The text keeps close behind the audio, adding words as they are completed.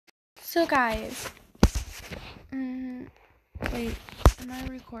So guys, wait, am I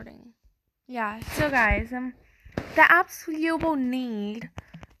recording? Yeah, so guys, the apps you will need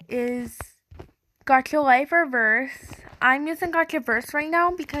is Gacha Life or Verse. I'm using Gacha Verse right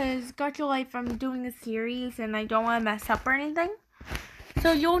now because Gacha Life I'm doing a series and I don't want to mess up or anything.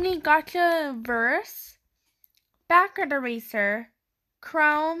 So you'll need Gacha Verse, Background Eraser,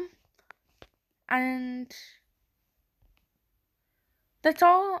 Chrome, and that's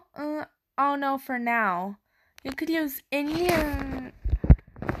all I'll know for now. You could use any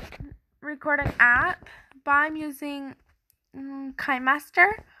recording app, but I'm using KineMaster.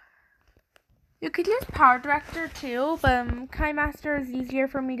 You could use Power Director too, but KineMaster is easier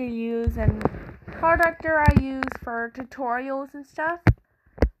for me to use, and Power Director I use for tutorials and stuff.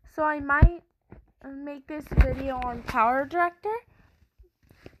 So I might make this video on Power Director.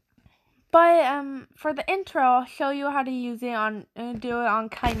 But for the intro, I'll show you how to use it on do it on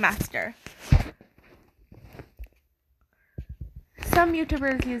KineMaster. Some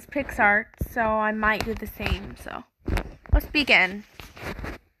YouTubers use PixArt, so I might do the same. So let's begin.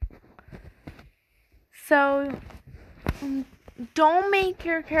 So don't make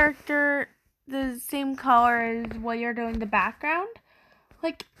your character the same color as what you're doing the background.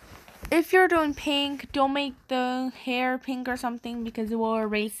 Like if you're doing pink, don't make the hair pink or something because it will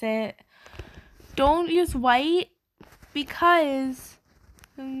erase it. Don't use white because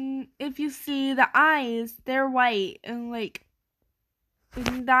if you see the eyes, they're white and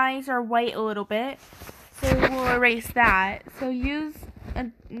the eyes are white a little bit, so we'll erase that. So use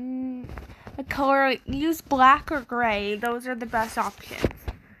a color, use black or gray. Those are the best options.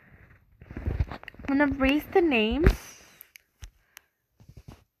 I'm gonna erase the name.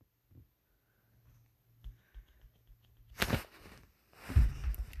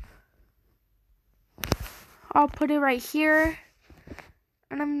 I'll put it right here,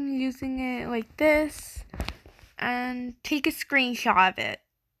 and I'm using it like this, and take a screenshot of it.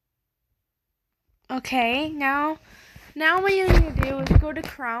 Okay, now what you need to do is go to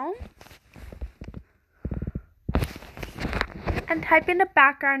Chrome and type in the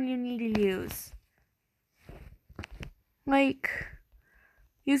background you need to use. Like,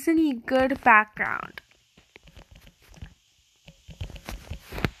 use any good background.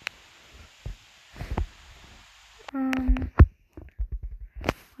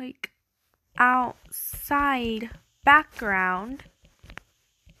 Like outside background.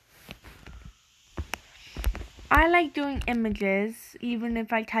 I like doing images, even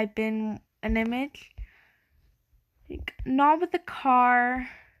if I type in an image. Like, not with the car.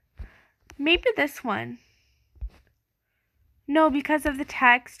 Maybe this one. No, because of the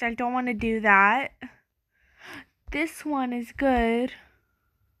text, I don't want to do that. This one is good.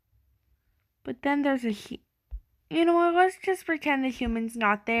 But then there's you know what, let's just pretend the human's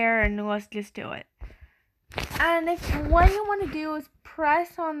not there and let's just do it. And if what you want to do is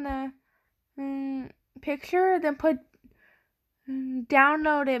press on the picture, then put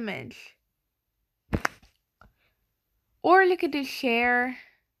download image. Or you could do share,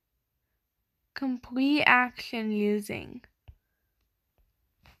 complete action using.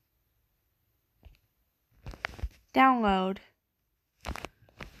 Download.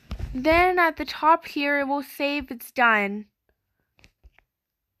 Then at the top here, it will save it's done.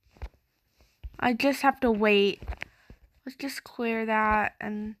 I just have to wait. Let's just clear that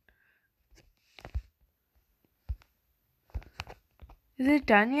and... Is it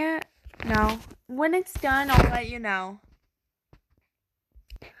done yet? No. When it's done, I'll let you know.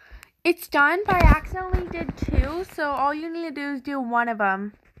 It's done, but I accidentally did two, so all you need to do is do one of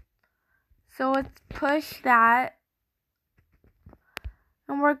them. So let's push that.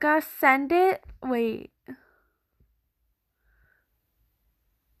 And we're gonna send it. Wait.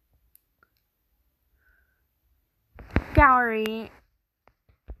 Gallery.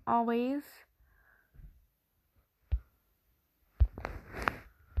 Always.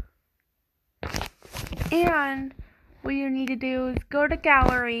 And what you need to do is go to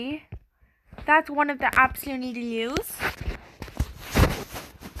gallery. That's one of the apps you need to use.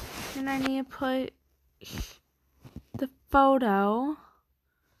 And I need to put the photo.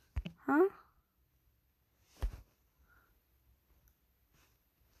 Huh?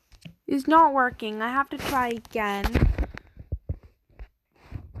 It's not working. I have to try again.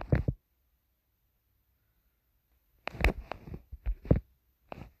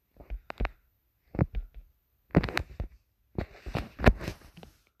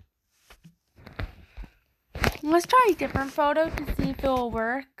 Let's try a different photo to see if it will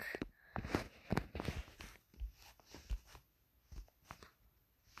work.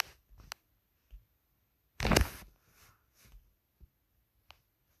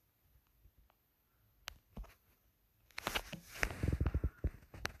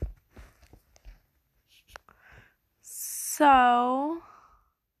 So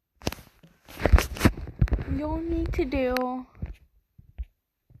you'll need to do,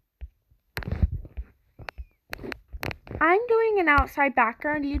 I'm doing an outside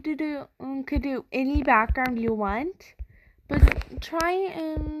background. You could do any background you want, but try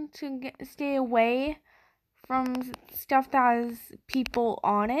to stay away from stuff that has people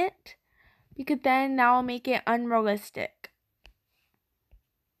on it, because then that will make it unrealistic.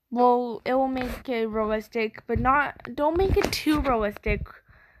 Well, it will make it realistic, but don't make it too realistic,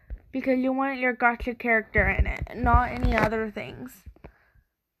 because you want your gacha character in it, not any other things.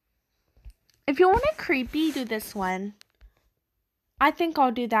 If you want it creepy, do this one. I think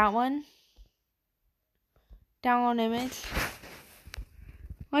I'll do that one. Download image.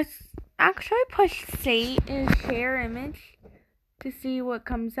 Let's actually push share image to see what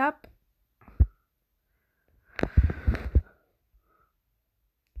comes up.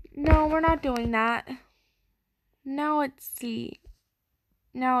 No, we're not doing that. Now let's see.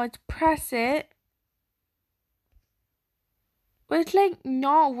 Now let's press it. But it's like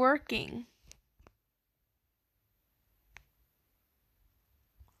not working.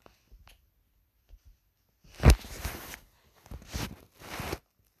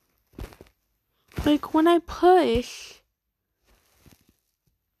 Like when I push,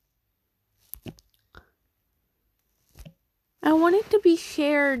 I want it to be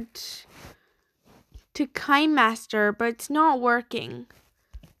shared to KineMaster, but it's not working.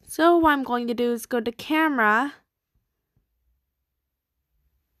 So what I'm going to do is go to camera.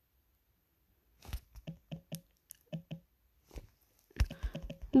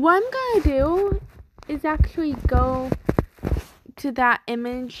 What I'm going to do is actually go to that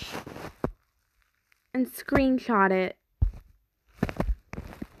image and screenshot it.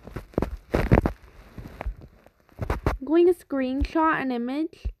 I'm going to screenshot an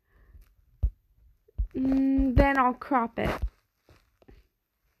image, then I'll crop it.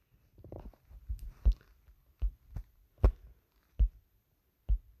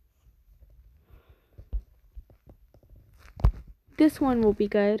 This one will be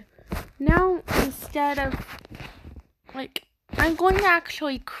good. Now, instead of, like, I'm going to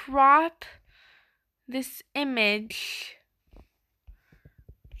actually crop this image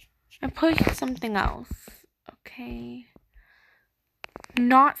and push something else. Okay.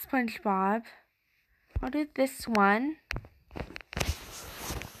 Not SpongeBob. I'll do this one.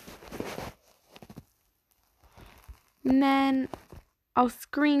 And then I'll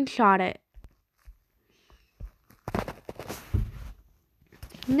screenshot it.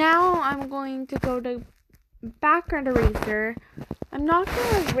 Now I'm going to go to background eraser. I'm not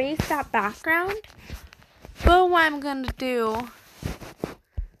going to erase that background, but what I'm going to do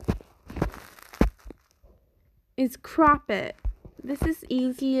is crop it. This is the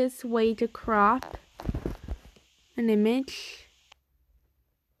easiest way to crop an image.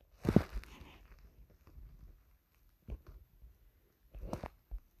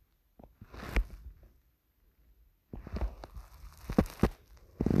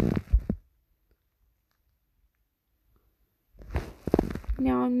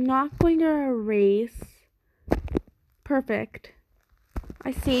 Now I'm not going to erase. Perfect.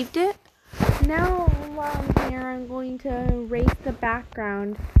 I saved it. Now while I'm here, I'm going to erase the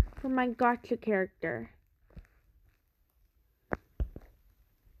background for my gacha character.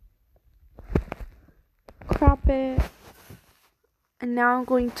 Crop it. And now I'm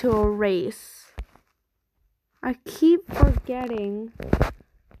going to erase. I keep forgetting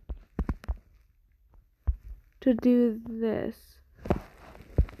to do this.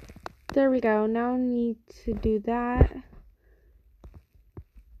 There we go. Now I need to do that.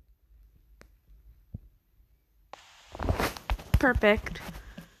 Perfect.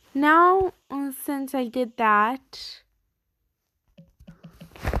 Now, since I did that,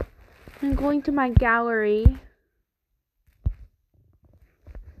 I'm going to my gallery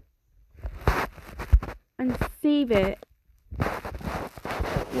and save it.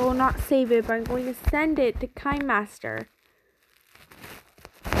 Well, not save it, but I'm going to send it to KineMaster.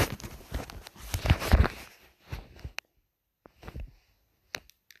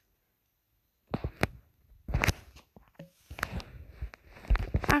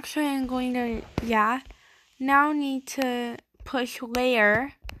 Actually, I'm going to, now I need to push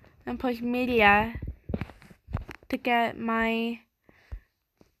layer and push media to get my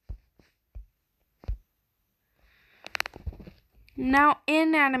now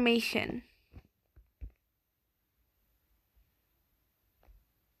in animation.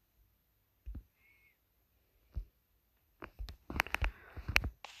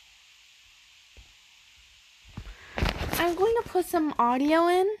 I'm going to put some audio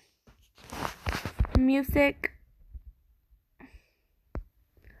in, music,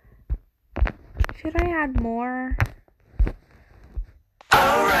 Should I add more?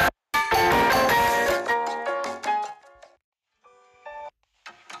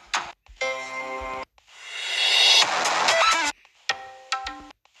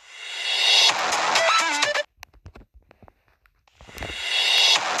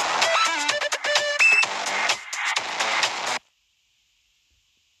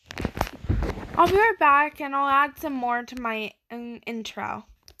 I'll be right back and I'll add some more to my intro.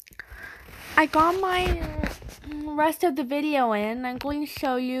 I got my rest of the video in. I'm going to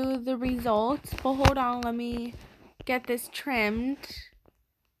show you the results, but hold on, let me get this trimmed.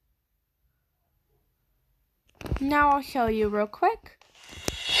 Now I'll show you real quick.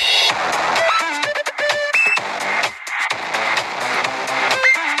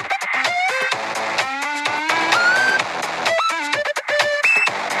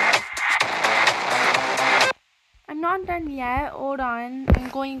 I'm not done yet. Hold on. I'm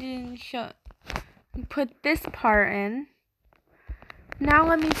going to put this part in. Now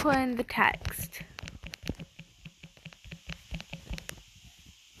let me put in the text.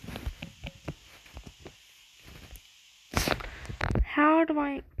 How do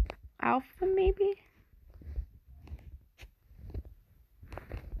I... Alpha maybe?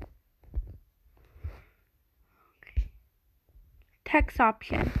 Okay. Text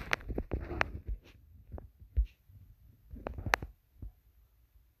option.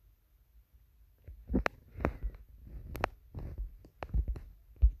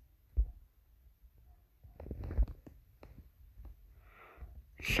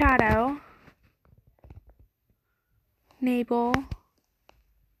 Shadow. Enable.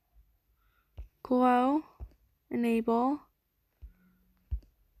 Glow. Enable.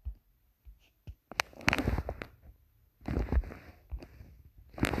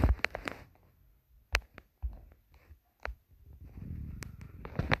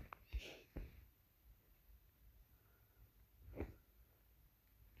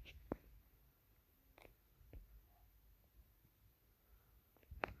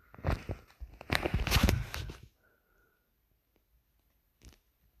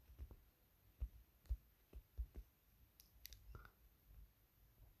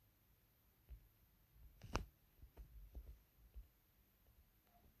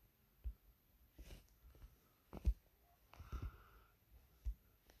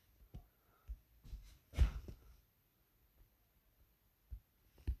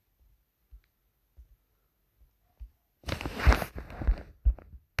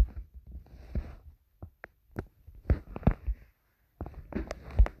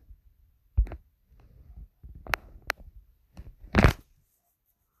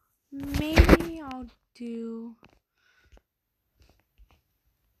 Maybe I'll do...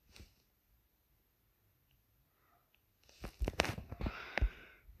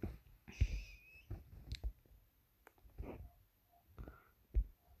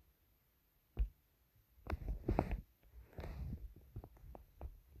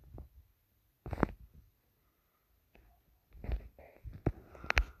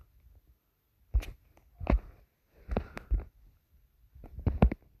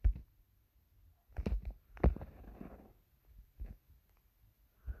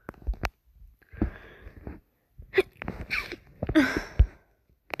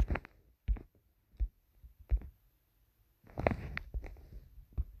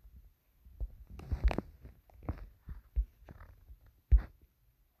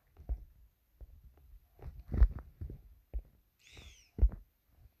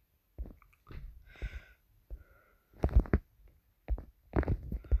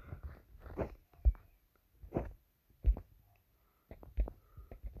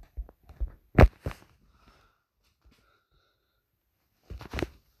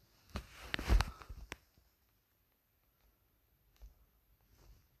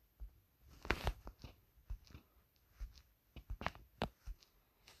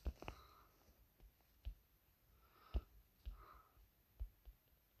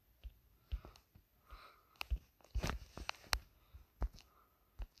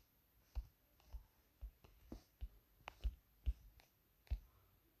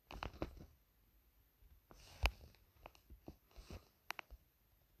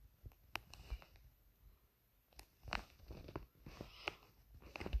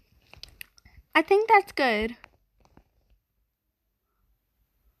 I think that's good.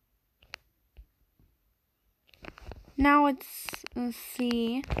 Now let's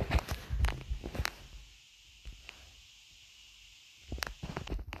see.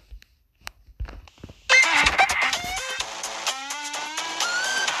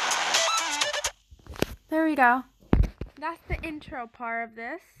 There we go. That's the intro part of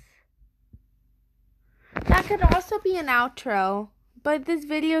this. That could also be an outro, but this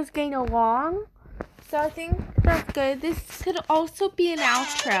video is getting long, so I think that's good. This could also be an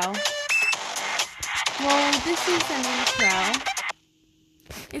outro. Well, this is an intro.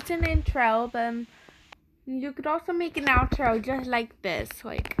 It's an intro, but you could also make an outro just like this,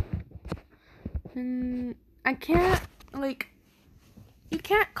 like, I can't, like, you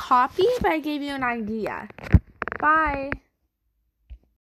can't copy, but I gave you an idea. Bye.